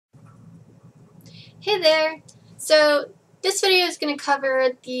Hey there! So this video is going to cover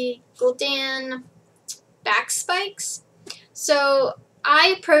the Guldan back spikes. So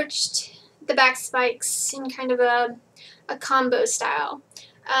I approached the back spikes in kind of a combo style,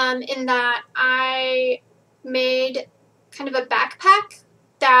 in that I made kind of a backpack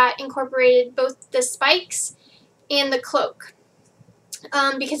that incorporated both the spikes and the cloak.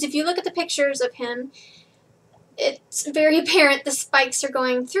 Because if you look at the pictures of him, it's very apparent the spikes are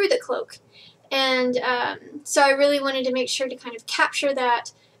going through the cloak. And so I really wanted to make sure to kind of capture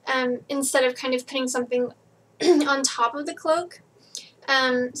that instead of kind of putting something on top of the cloak.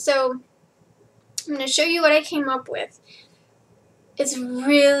 So I'm going to show you what I came up with. It's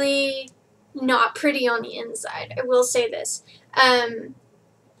really not pretty on the inside, I will say this. But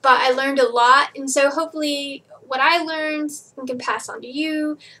I learned a lot, and so hopefully what I learned I can pass on to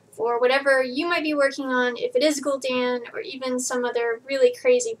you for whatever you might be working on, if it is Guldan or even some other really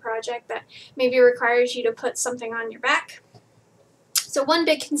crazy project that maybe requires you to put something on your back. So one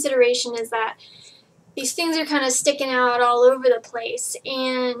big consideration is that these things are kind of sticking out all over the place,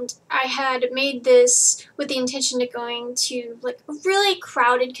 and I had made this with the intention of going to like a really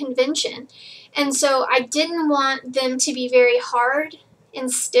crowded convention, and so I didn't want them to be very hard and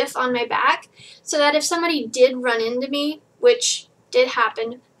stiff on my back, so that if somebody did run into me, which did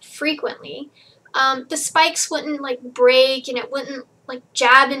happen frequently, the spikes wouldn't like break and it wouldn't like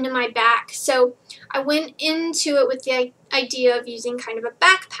jab into my back. So I went into it with the idea of using kind of a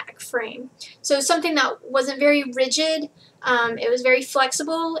backpack frame. So something that wasn't very rigid, it was very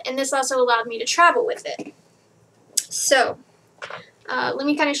flexible, and this also allowed me to travel with it. So let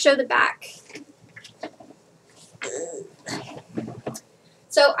me kind of show the back.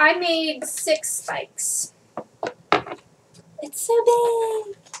 So I made 6 spikes. It's so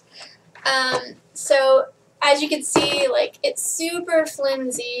big! So as you can see, like, it's super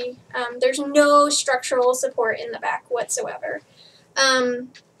flimsy. There's no structural support in the back whatsoever,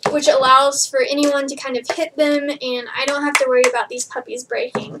 which allows for anyone to kind of hit them, and I don't have to worry about these puppies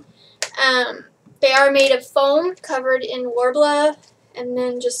breaking. They are made of foam covered in Worbla, and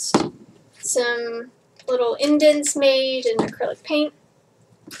then just some little indents made in acrylic paint.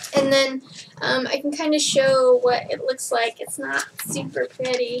 And then I can kind of show what it looks like. It's not super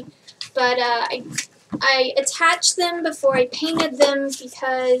pretty, but I attached them before I painted them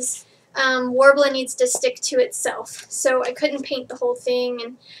because Worbla needs to stick to itself. So I couldn't paint the whole thing,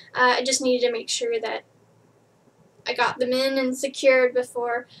 and I just needed to make sure that I got them in and secured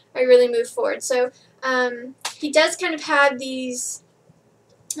before I really moved forward. So he does kind of have these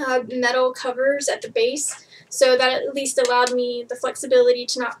metal covers at the base, so that at least allowed me the flexibility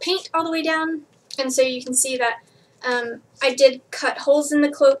to not paint all the way down. And so you can see that I did cut holes in the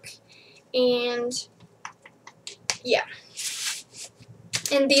cloak, and yeah.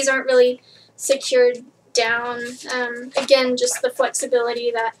 And these aren't really secured down. Again, just the flexibility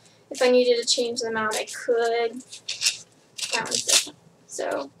that if I needed to change them out, I could. That one's different.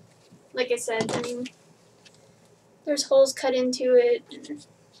 So, like I said, I mean, there's holes cut into it.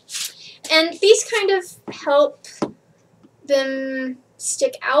 And these kind of help them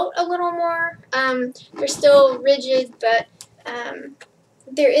stick out a little more. They're still rigid, but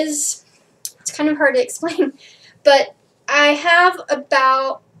it's kind of hard to explain, but I have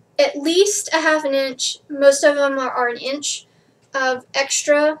about at least a ½ inch, most of them are an inch, of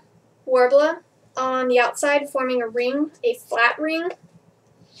extra Worbla on the outside, forming a ring, a flat ring.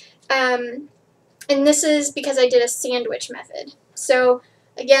 And this is because I did a sandwich method. So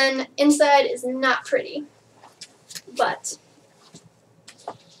again, inside is not pretty, but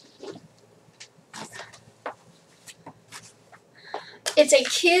it's a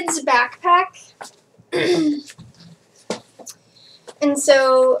kid's backpack. And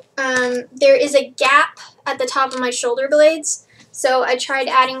so there is a gap at the top of my shoulder blades, so I tried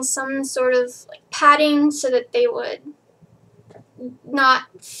adding some sort of like padding so that they would not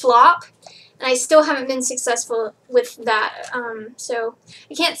flop, and I still haven't been successful with that. So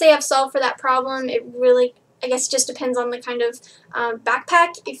I can't say I've solved for that problem. It really, I guess, just depends on the kind of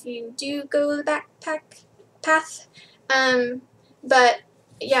backpack, if you do go the backpack path. But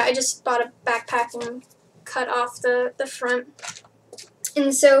yeah, I just bought a backpack and cut off the front.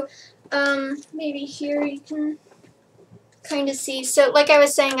 And so maybe here you can kind of see. So like I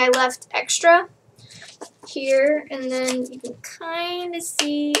was saying, I left extra here, and then you can kind of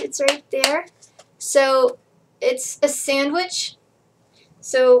see it's right there. So it's a sandwich.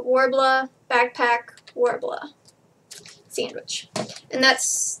 So Worbla, backpack, Worbla, sandwich. And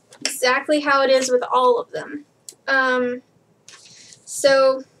that's exactly how it is with all of them.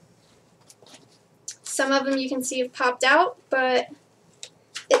 So some of them you can see have popped out, but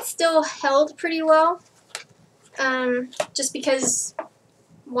it still held pretty well, just because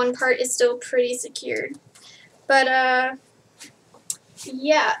one part is still pretty secured. But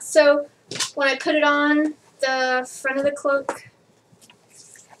yeah, so when I put it on, the front of the cloak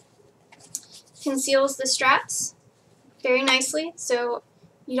conceals the straps very nicely, so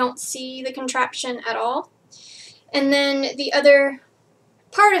you don't see the contraption at all. And then the other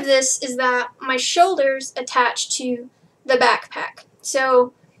part of this is that my shoulders attach to the backpack.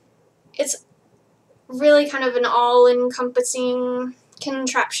 So it's really kind of an all-encompassing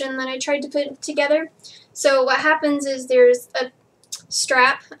contraption that I tried to put together. So what happens is there's a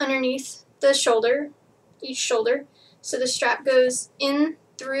strap underneath the shoulder, each shoulder. So the strap goes in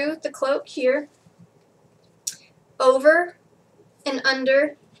through the cloak here, over and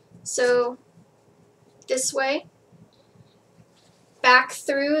under, so this way, back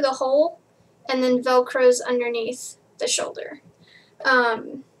through the hole, and then Velcros underneath the shoulder.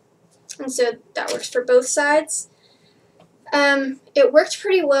 And so that works for both sides. It worked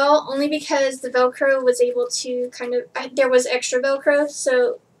pretty well only because the Velcro was able to kind of, there was extra Velcro,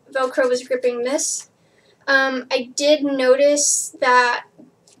 so Velcro was gripping this. I did notice that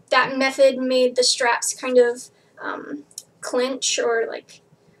that method made the straps kind of clinch or like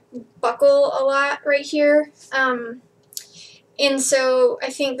buckle a lot right here. And so I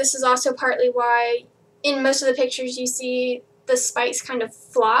think this is also partly why in most of the pictures you see the spikes kind of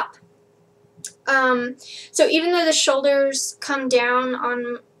flop. So even though the shoulders come down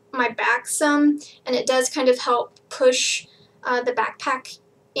on my back some, and it does kind of help push the backpack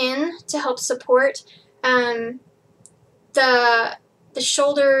in to help support, the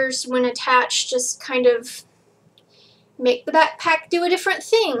shoulders when attached just kind of make the backpack do a different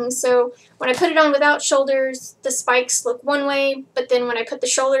thing. So when I put it on without shoulders, the spikes look one way, but then when I put the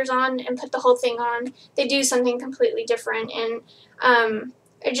shoulders on and put the whole thing on, they do something completely different. And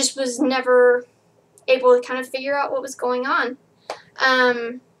I just was never able to kind of figure out what was going on.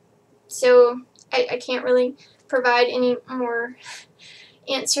 So I can't really provide any more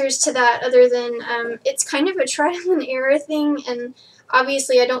answers to that other than it's kind of a trial and error thing, and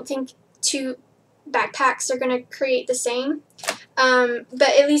obviously I don't think two backpacks are going to create the same, but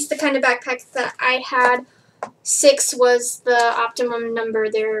at least the kind of backpacks that I had, 6 was the optimum number.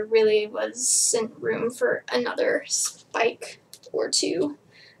 There really wasn't room for another spike or 2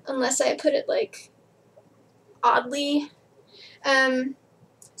 unless I put it like oddly.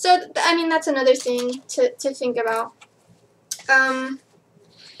 So I mean, that's another thing to think about.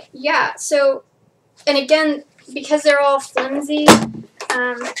 Yeah, so, and again, because they're all flimsy,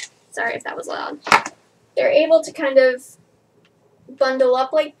 sorry if that was loud, they're able to kind of bundle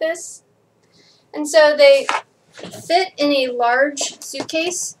up like this. And so they fit in a large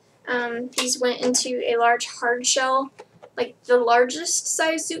suitcase. These went into a large hard shell, like the largest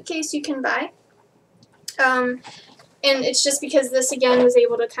size suitcase you can buy. And it's just because this, again, was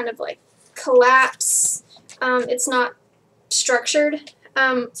able to kind of like collapse. It's not structured.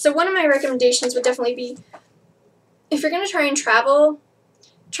 So one of my recommendations would definitely be, if you're going to try and travel,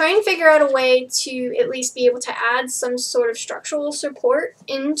 try and figure out a way to at least be able to add some sort of structural support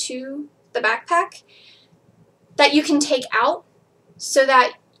into the backpack that you can take out so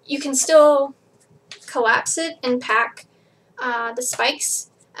that you can still collapse it and pack the spikes.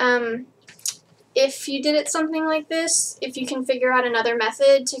 If you did it something like this, if you can figure out another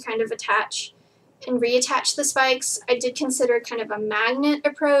method to kind of attach and reattach the spikes, I did consider kind of a magnet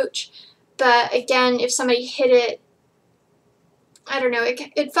approach, but again, if somebody hit it, I don't know,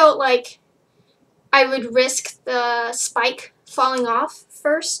 it felt like I would risk the spike falling off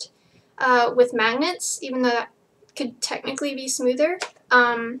first with magnets, even though that could technically be smoother,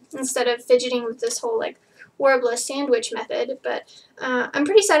 instead of fidgeting with this whole like Worbla sandwich method. But I'm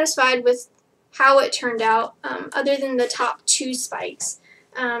pretty satisfied with how it turned out, other than the top 2 spikes.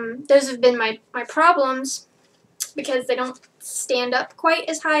 Those have been my problems because they don't stand up quite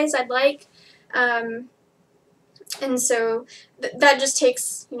as high as I'd like. And so that just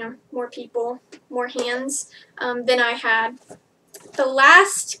takes, you know, more people, more hands than I had. The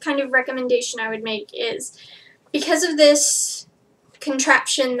last kind of recommendation I would make is, because of this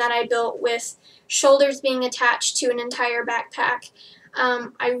contraption that I built with shoulders being attached to an entire backpack,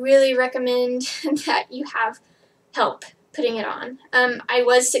 I really recommend that you have help putting it on. I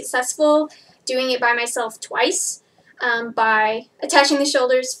was successful doing it by myself twice, by attaching the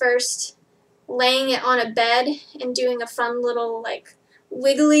shoulders first, laying it on a bed, and doing a fun little like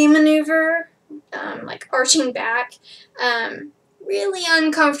wiggly maneuver, like arching back. Really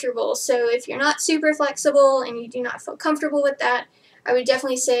uncomfortable, so if you're not super flexible and you do not feel comfortable with that, I would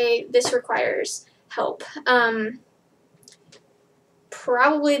definitely say this requires help.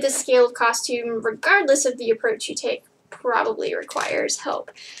 probably the scaled costume, regardless of the approach you take, probably requires help.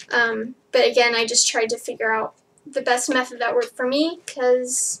 But again, I just tried to figure out the best method that worked for me,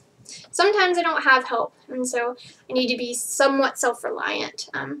 because sometimes I don't have help, and so I need to be somewhat self-reliant.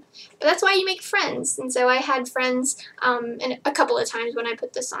 But that's why you make friends, and so I had friends and a couple of times when I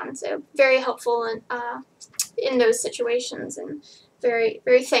put this on, so very helpful in those situations, and very,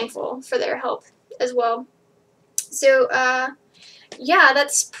 very thankful for their help as well. So, yeah,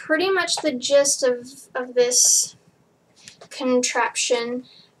 that's pretty much the gist of this contraption.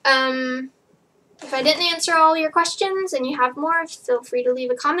 If I didn't answer all your questions and you have more, feel free to leave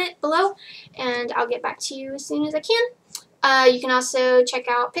a comment below, and I'll get back to you as soon as I can. You can also check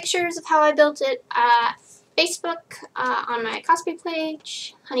out pictures of how I built it at Facebook on my cosplay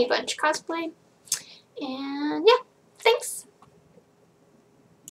page, Honey Bunch Cosplay. And yeah, thanks!